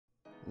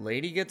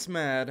Lady gets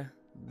mad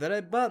that I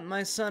bought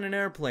my son an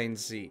airplane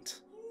seat.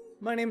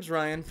 My name's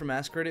Ryan from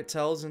Askreddit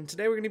Tells, and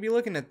today we're going to be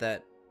looking at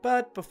that.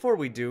 But before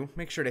we do,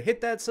 make sure to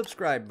hit that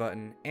subscribe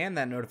button and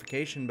that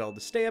notification bell to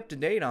stay up to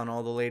date on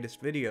all the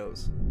latest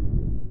videos.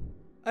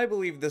 I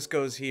believe this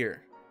goes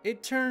here.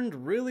 It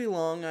turned really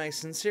long, I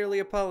sincerely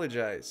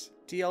apologize.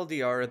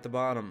 TLDR at the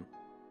bottom.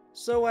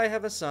 So I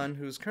have a son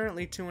who's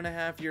currently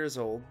 2.5 years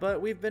old,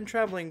 but we've been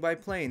traveling by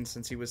plane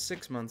since he was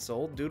 6 months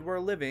old due to our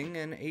living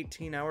an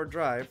 18-hour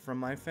drive from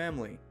my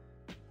family.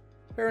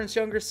 Parents'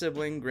 younger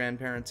sibling,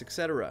 grandparents,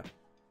 etc.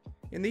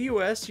 In the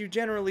US, you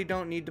generally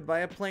don't need to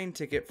buy a plane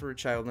ticket for a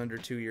child under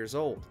 2 years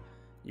old.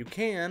 You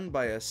can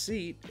buy a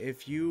seat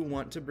if you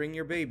want to bring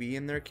your baby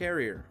in their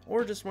carrier,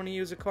 or just want to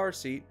use a car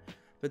seat,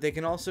 but they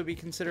can also be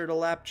considered a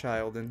lap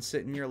child and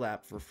sit in your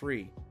lap for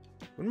free.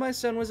 When my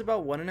son was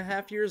about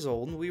 1.5 years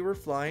old, we were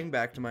flying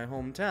back to my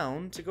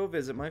hometown to go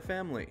visit my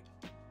family.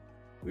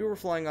 We were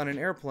flying on an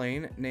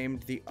airplane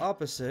named the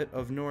Opposite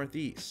of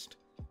Northeast.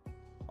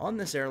 On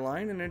this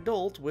airline, an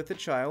adult with a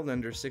child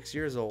under 6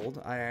 years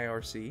old,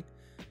 IIRC,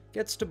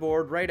 gets to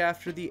board right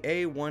after the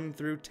A1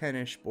 through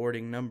 10-ish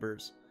boarding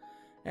numbers,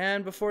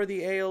 and before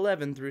the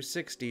A11 through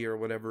 60 or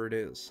whatever it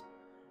is,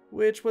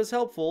 which was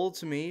helpful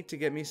to me to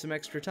get me some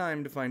extra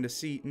time to find a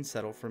seat and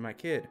settle for my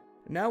kid.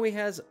 Now he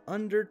has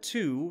under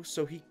 2,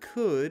 so he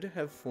could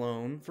have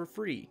flown for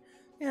free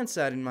and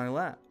sat in my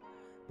lap.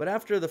 But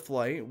after the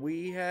flight,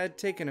 we had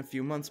taken a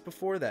few months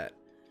before that,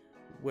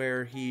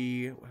 where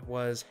he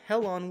was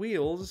hell on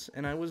wheels,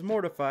 and I was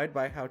mortified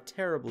by how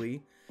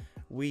terribly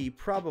we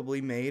probably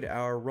made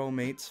our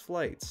roommates'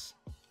 flights.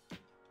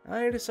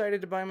 I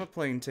decided to buy him a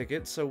plane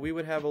ticket so we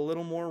would have a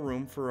little more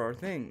room for our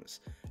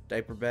things.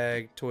 Diaper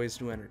bag, toys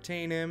to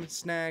entertain him,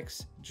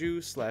 snacks,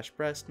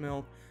 juice/breast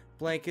milk,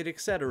 blanket,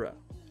 etc.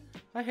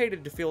 I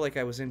hated to feel like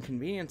I was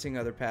inconveniencing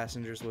other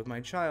passengers with my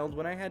child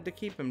when I had to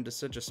keep him to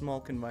such a small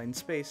confined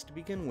space to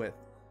begin with.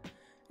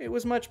 It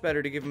was much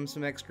better to give him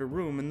some extra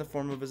room in the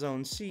form of his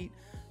own seat,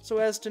 so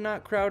as to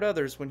not crowd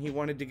others when he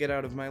wanted to get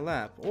out of my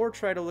lap, or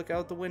try to look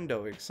out the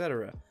window,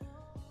 etc.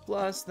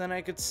 Plus, then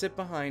I could sit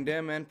behind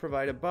him and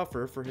provide a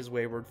buffer for his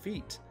wayward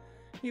feet.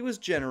 He was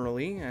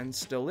generally, and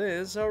still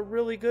is, a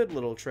really good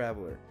little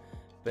traveler,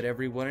 but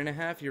every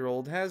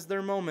 1.5-year-old has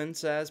their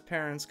moments, as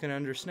parents can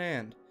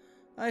understand.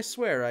 I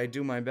swear I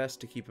do my best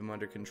to keep him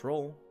under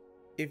control.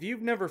 If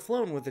you've never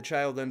flown with a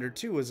child under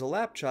 2 as a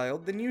lap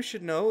child, then you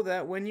should know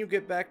that when you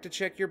get back to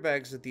check your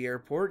bags at the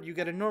airport, you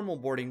get a normal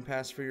boarding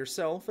pass for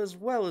yourself as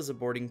well as a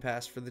boarding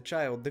pass for the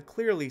child that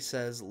clearly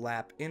says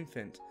lap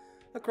infant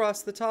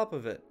across the top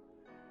of it.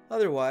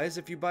 Otherwise,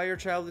 if you buy your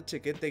child a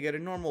ticket, they get a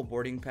normal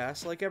boarding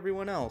pass like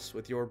everyone else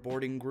with your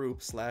boarding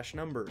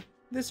group/number.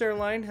 This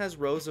airline has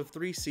rows of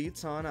 3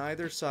 seats on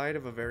either side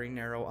of a very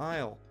narrow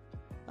aisle.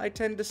 I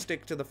tend to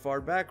stick to the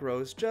far back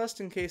rows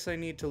just in case I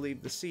need to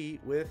leave the seat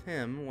with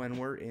him when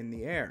we're in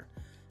the air,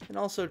 and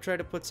also try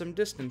to put some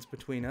distance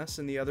between us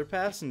and the other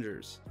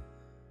passengers.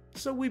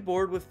 So we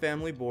board with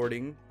family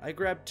boarding. I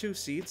grab 2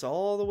 seats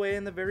all the way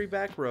in the very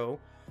back row,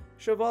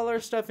 shove all our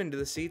stuff into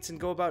the seats, and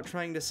go about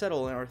trying to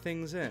settle our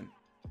things in.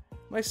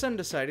 My son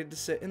decided to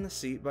sit in the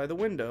seat by the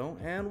window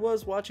and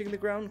was watching the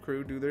ground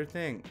crew do their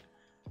thing.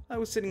 I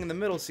was sitting in the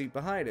middle seat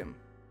behind him.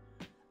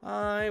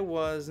 I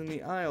was in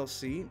the aisle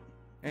seat,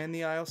 and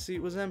the aisle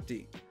seat was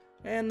empty,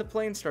 and the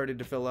plane started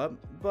to fill up,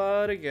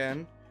 but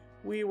again,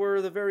 we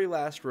were the very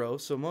last row,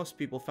 so most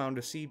people found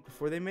a seat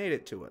before they made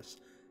it to us,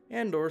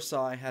 and/or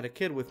saw I had a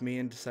kid with me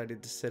and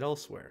decided to sit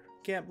elsewhere.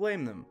 Can't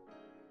blame them.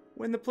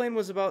 When the plane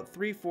was about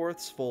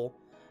 3/4 full,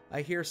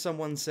 I hear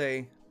someone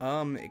say,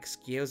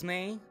 excuse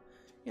me?"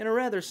 in a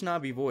rather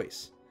snobby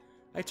voice.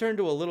 I turned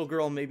to a little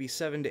girl maybe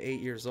 7 to 8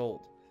 years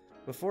old.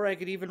 Before I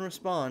could even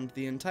respond,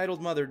 the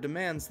entitled mother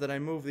demands that I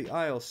move the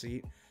aisle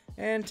seat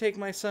and take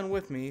my son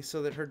with me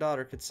so that her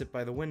daughter could sit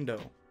by the window.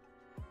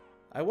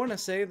 I want to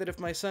say that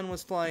if my son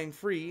was flying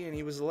free and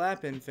he was a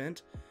lap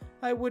infant,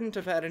 I wouldn't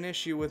have had an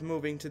issue with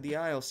moving to the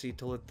aisle seat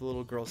to let the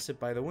little girl sit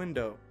by the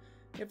window,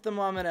 if the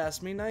mom had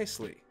asked me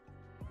nicely.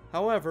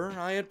 However,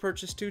 I had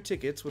purchased 2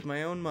 tickets with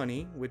my own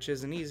money, which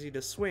isn't easy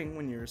to swing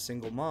when you're a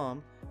single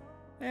mom,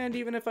 and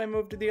even if I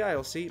moved to the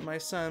aisle seat, my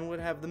son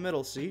would have the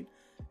middle seat,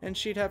 and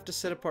she'd have to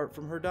sit apart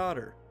from her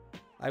daughter.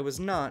 I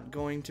was not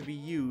going to be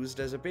used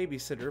as a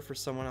babysitter for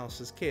someone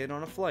else's kid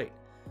on a flight,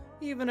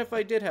 even if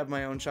I did have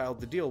my own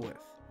child to deal with.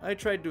 I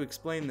tried to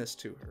explain this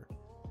to her.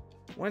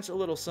 Went a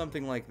little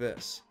something like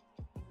this.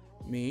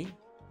 Me?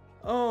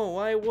 "Oh,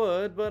 I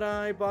would, but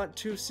I bought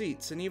 2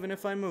 seats, and even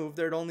if I moved,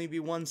 there'd only be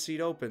 1 seat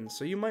open,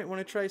 so you might want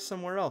to try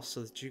somewhere else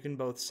so that you can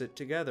both sit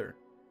together."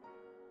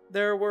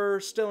 There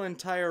were still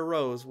entire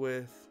rows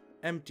with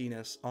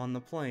emptiness on the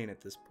plane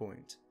at this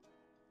point.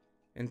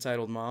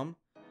 Entitled mom: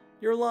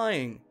 "You're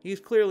lying. He's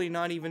clearly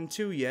not even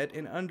 2 yet,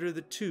 and under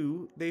the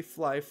 2, they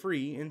fly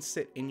free and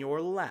sit in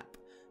your lap.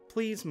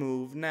 Please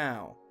move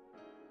now."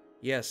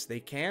 Yes, they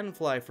can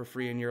fly for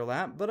free in your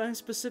lap, but I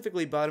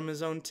specifically bought him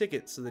his own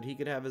ticket so that he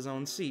could have his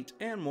own seat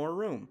and more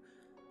room.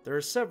 There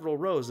are several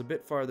rows a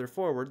bit farther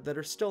forward that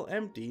are still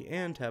empty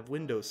and have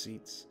window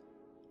seats.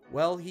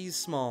 Well, he's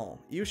small.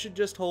 You should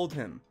just hold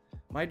him.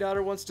 My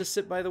daughter wants to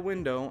sit by the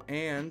window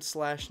and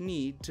 /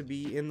 need to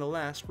be in the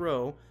last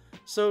row,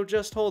 so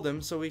just hold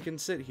him so we can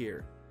sit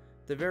here.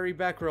 The very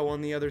back row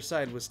on the other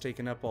side was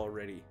taken up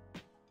already.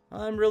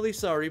 I'm really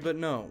sorry, but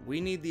no,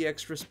 we need the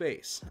extra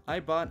space.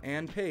 I bought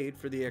and paid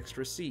for the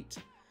extra seat.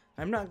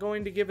 I'm not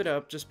going to give it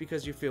up just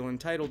because you feel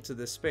entitled to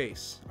this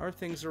space. Our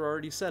things are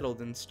already settled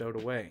and stowed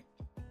away.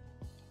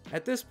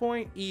 At this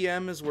point,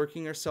 EM is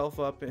working herself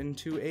up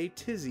into a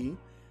tizzy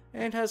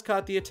and has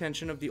caught the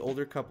attention of the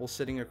older couple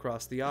sitting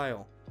across the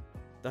aisle.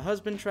 The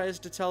husband tries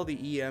to tell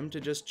the EM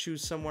to just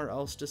choose somewhere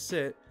else to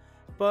sit,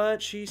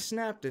 but she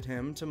snapped at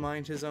him to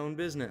mind his own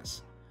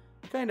business.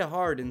 Kinda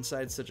hard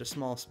inside such a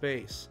small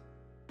space.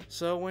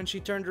 So when she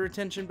turned her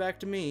attention back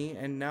to me,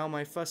 and now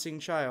my fussing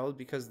child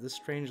because this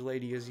strange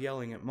lady is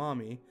yelling at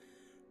mommy,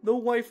 the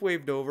wife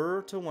waved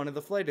over to one of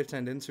the flight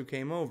attendants who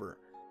came over,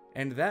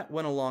 and that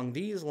went along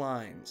these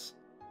lines.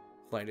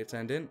 Flight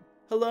attendant,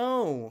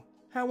 hello,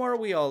 how are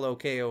we all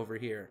okay over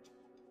here?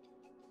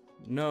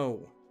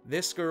 No,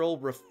 this girl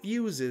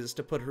refuses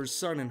to put her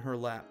son in her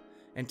lap,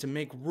 and to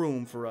make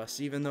room for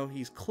us even though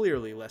he's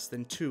clearly less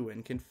than 2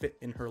 and can fit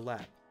in her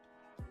lap.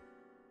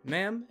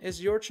 Ma'am,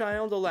 is your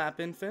child a lap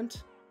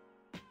infant?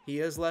 He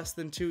is less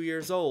than 2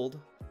 years old.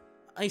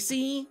 I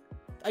see.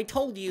 I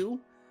told you.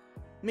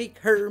 Make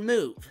her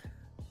move.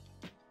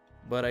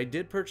 But I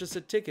did purchase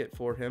a ticket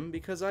for him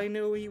because I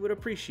knew he would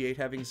appreciate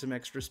having some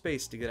extra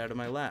space to get out of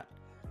my lap.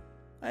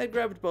 I had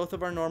grabbed both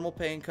of our normal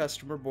paying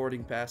customer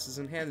boarding passes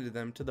and handed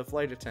them to the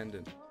flight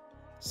attendant.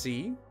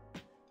 See?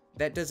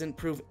 That doesn't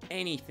prove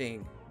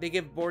anything. They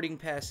give boarding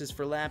passes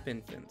for lap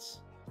infants.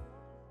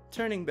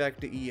 Turning back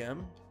to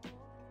EM.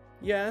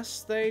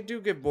 Yes, they do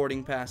give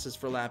boarding passes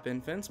for lap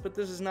infants, but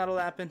this is not a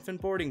lap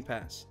infant boarding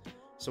pass.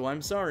 So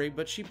I'm sorry,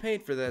 but she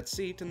paid for that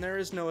seat and there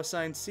is no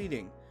assigned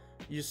seating.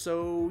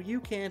 So you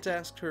can't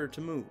ask her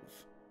to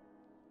move.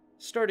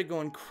 Started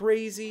going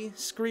crazy,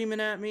 screaming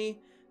at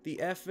me.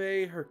 The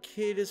FA, her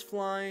kid is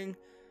flying,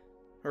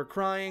 her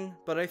crying,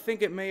 but I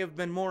think it may have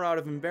been more out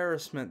of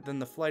embarrassment than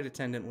the flight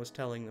attendant was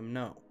telling them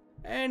no.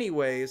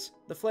 Anyways,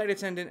 the flight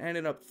attendant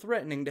ended up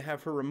threatening to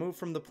have her removed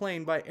from the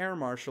plane by air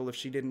marshal if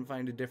she didn't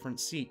find a different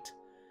seat.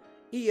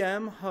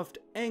 EM huffed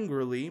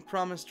angrily,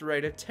 promised to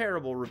write a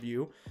terrible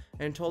review,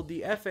 and told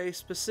the FA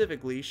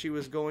specifically she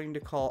was going to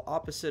call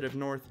Opposite of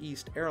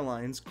Northeast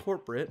Airlines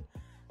corporate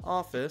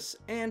office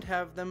and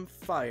have them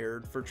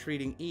fired for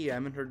treating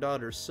EM and her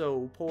daughter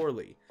so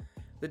poorly.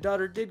 The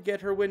daughter did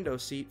get her window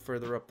seat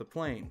further up the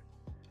plane.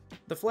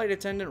 The flight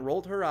attendant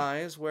rolled her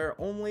eyes where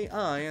only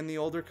I and the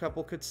older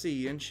couple could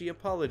see, and she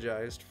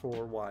apologized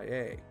for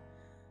YA.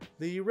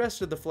 The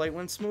rest of the flight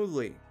went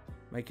smoothly.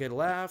 My kid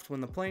laughed when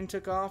the plane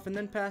took off and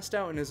then passed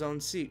out in his own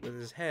seat with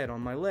his head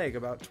on my leg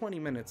about 20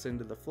 minutes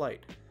into the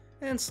flight,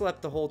 and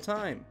slept the whole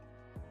time.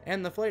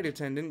 And the flight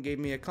attendant gave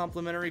me a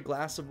complimentary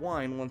glass of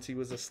wine once he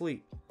was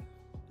asleep.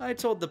 I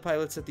told the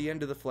pilots at the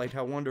end of the flight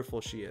how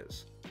wonderful she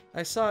is.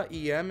 I saw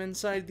EM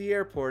inside the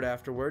airport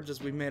afterwards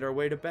as we made our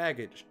way to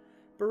baggage,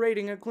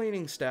 berating a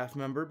cleaning staff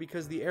member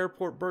because the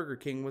airport Burger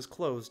King was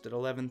closed at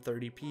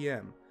 11:30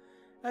 p.m.,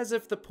 as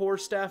if the poor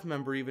staff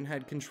member even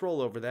had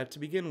control over that to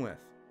begin with.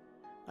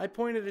 I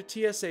pointed a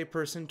TSA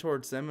person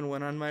towards them and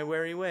went on my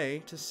merry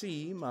way to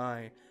see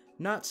my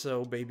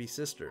not-so-baby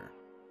sister.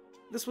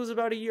 This was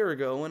about a year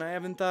ago, and I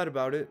haven't thought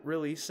about it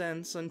really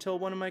since until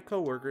one of my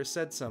coworkers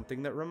said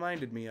something that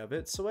reminded me of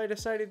it, so I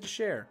decided to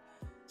share.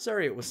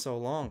 Sorry it was so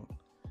long.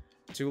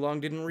 Too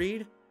long didn't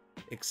read?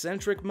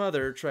 Eccentric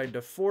mother tried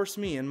to force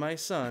me and my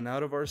son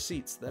out of our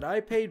seats that I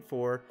paid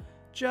for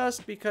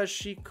just because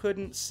she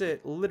couldn't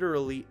sit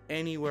literally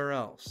anywhere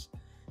else.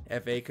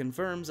 FA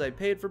confirms I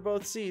paid for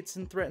both seats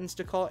and threatens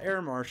to call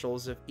air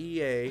marshals if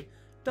EA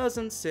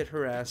doesn't sit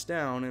her ass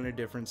down in a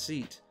different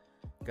seat.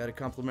 Got a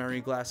complimentary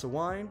glass of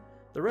wine.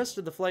 The rest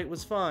of the flight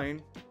was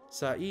fine.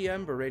 Saw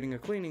EM berating a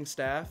cleaning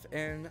staff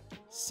and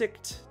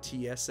sicked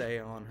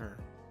TSA on her.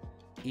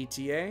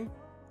 ETA?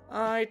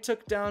 I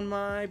took down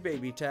my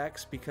baby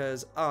tax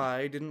because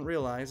I didn't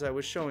realize I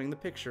was showing the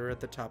picture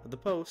at the top of the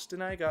post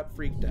and I got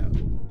freaked out.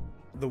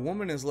 The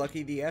woman is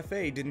lucky the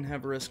FA didn't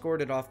have her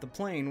escorted off the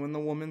plane when the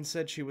woman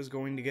said she was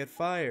going to get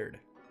fired.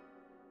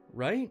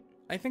 Right?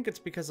 I think it's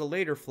because a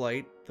later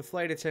flight, the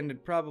flight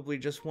attendant probably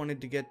just wanted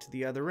to get to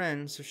the other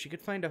end so she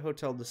could find a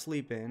hotel to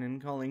sleep in,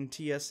 and calling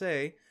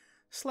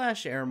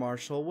TSA/air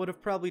marshal would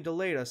have probably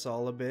delayed us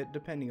all a bit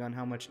depending on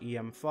how much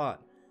EM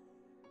fought.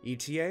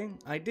 ETA,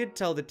 I did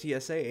tell the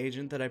TSA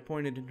agent that I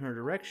pointed in her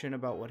direction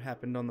about what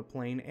happened on the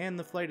plane and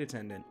the flight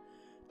attendant.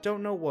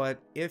 Don't know what,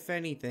 if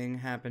anything,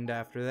 happened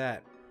after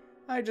that.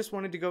 I just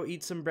wanted to go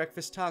eat some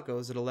breakfast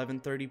tacos at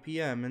 11:30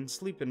 p.m. and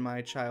sleep in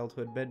my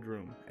childhood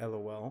bedroom,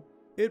 lol.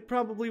 It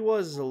probably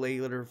was a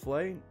later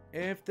flight.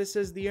 If this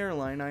is the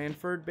airline I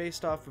inferred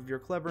based off of your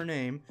clever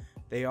name,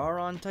 they are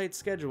on tight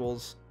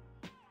schedules.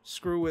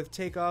 Screw with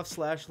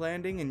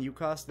takeoff/landing and you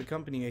cost the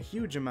company a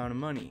huge amount of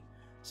money,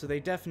 so they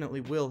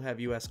definitely will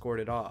have you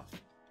escorted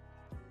off.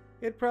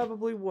 It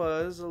probably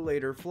was a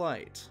later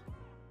flight.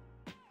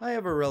 I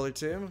have a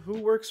relative who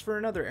works for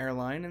another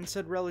airline and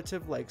said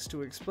relative likes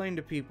to explain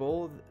to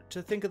people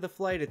to think of the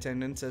flight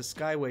attendants as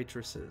sky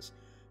waitresses,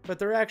 but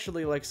they're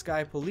actually like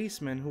sky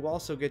policemen who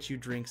also get you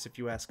drinks if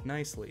you ask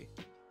nicely.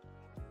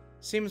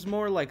 Seems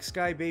more like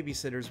sky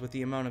babysitters with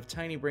the amount of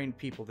tiny-brained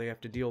people they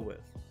have to deal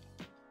with.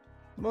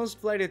 Most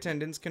flight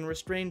attendants can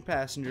restrain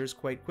passengers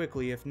quite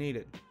quickly if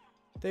needed.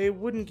 They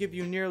wouldn't give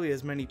you nearly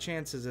as many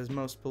chances as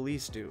most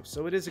police do,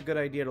 so it is a good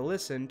idea to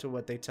listen to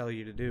what they tell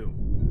you to do.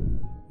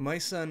 My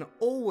son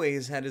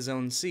always had his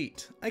own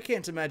seat. I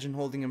can't imagine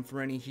holding him for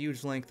any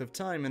huge length of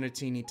time in a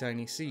teeny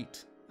tiny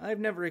seat.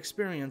 I've never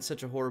experienced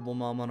such a horrible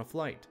mom on a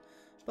flight,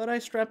 but I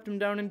strapped him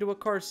down into a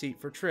car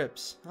seat for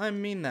trips. I'm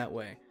mean that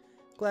way.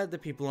 Glad the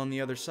people on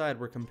the other side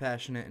were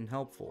compassionate and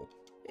helpful.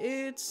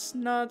 It's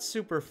not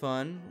super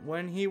fun.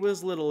 When he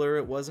was littler,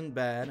 it wasn't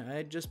bad.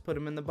 I'd just put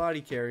him in the body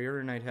carrier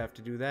and I'd have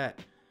to do that.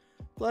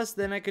 Plus,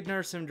 then I could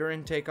nurse him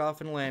during takeoff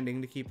and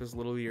landing to keep his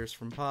little ears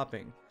from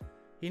popping.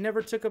 He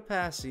never took a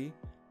passy,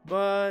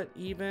 but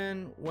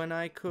even when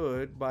I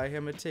could buy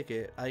him a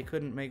ticket, I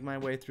couldn't make my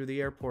way through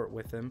the airport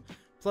with him,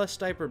 plus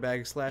diaper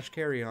bag /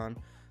 carry-on,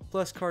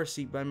 plus car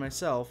seat by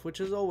myself, which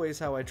is always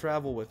how I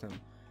travel with him.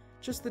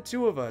 Just the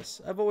two of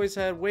us. I've always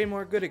had way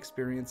more good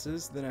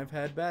experiences than I've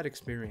had bad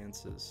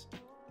experiences.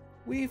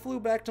 We flew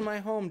back to my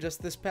home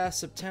just this past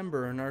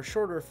September in our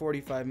shorter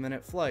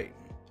 45-minute flight.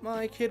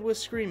 My kid was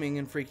screaming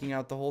and freaking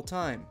out the whole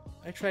time.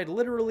 I tried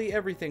literally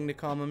everything to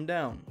calm him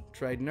down.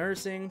 Tried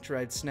nursing,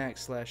 tried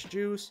snacks /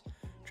 juice,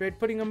 tried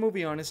putting a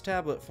movie on his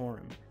tablet for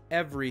him.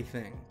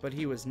 Everything, but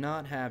he was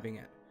not having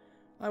it.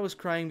 I was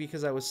crying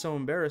because I was so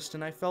embarrassed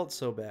and I felt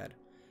so bad.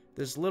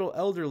 This little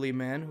elderly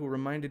man who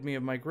reminded me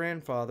of my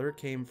grandfather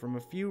came from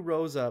a few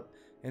rows up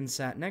and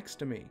sat next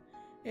to me,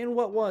 in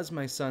what was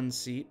my son's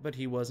seat, but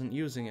he wasn't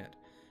using it,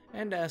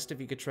 and asked if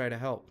he could try to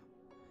help.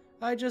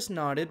 I just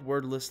nodded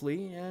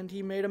wordlessly, and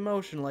he made a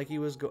motion like he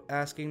was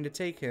asking to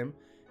take him,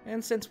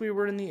 and since we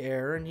were in the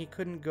air and he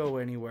couldn't go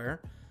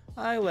anywhere,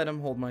 I let him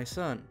hold my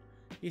son.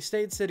 He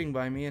stayed sitting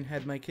by me and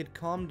had my kid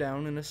calm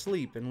down and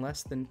asleep in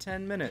less than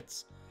 10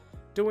 minutes,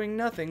 doing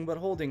nothing but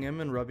holding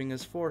him and rubbing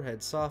his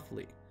forehead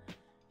softly.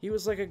 He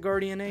was like a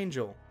guardian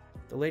angel.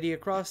 The lady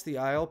across the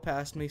aisle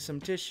passed me some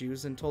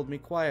tissues and told me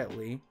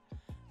quietly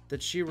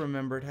that she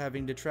remembered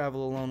having to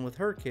travel alone with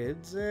her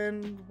kids,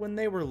 and when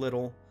they were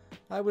little,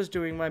 I was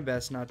doing my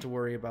best not to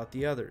worry about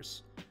the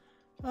others.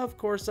 Of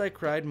course I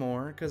cried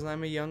more, because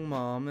I'm a young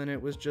mom, and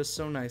it was just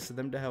so nice of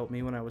them to help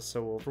me when I was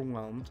so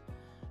overwhelmed.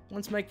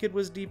 Once my kid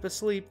was deep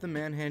asleep, the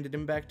man handed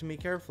him back to me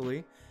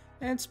carefully,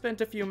 and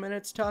spent a few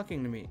minutes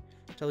talking to me,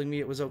 telling me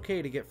it was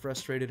okay to get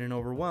frustrated and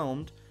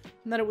overwhelmed,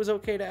 and that it was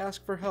okay to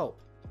ask for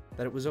help,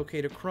 that it was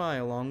okay to cry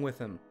along with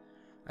him.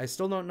 I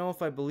still don't know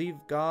if I believe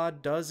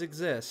God does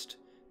exist,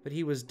 but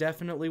he was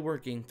definitely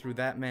working through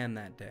that man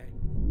that day.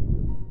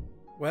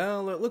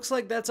 Well, it looks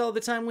like that's all the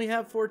time we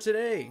have for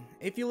today.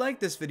 If you like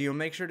this video,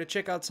 make sure to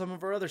check out some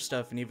of our other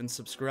stuff and even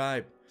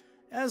subscribe.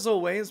 As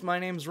always, my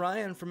name's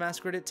Ryan from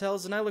Askreddit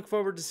Tells, and I look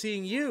forward to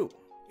seeing you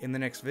in the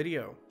next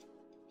video.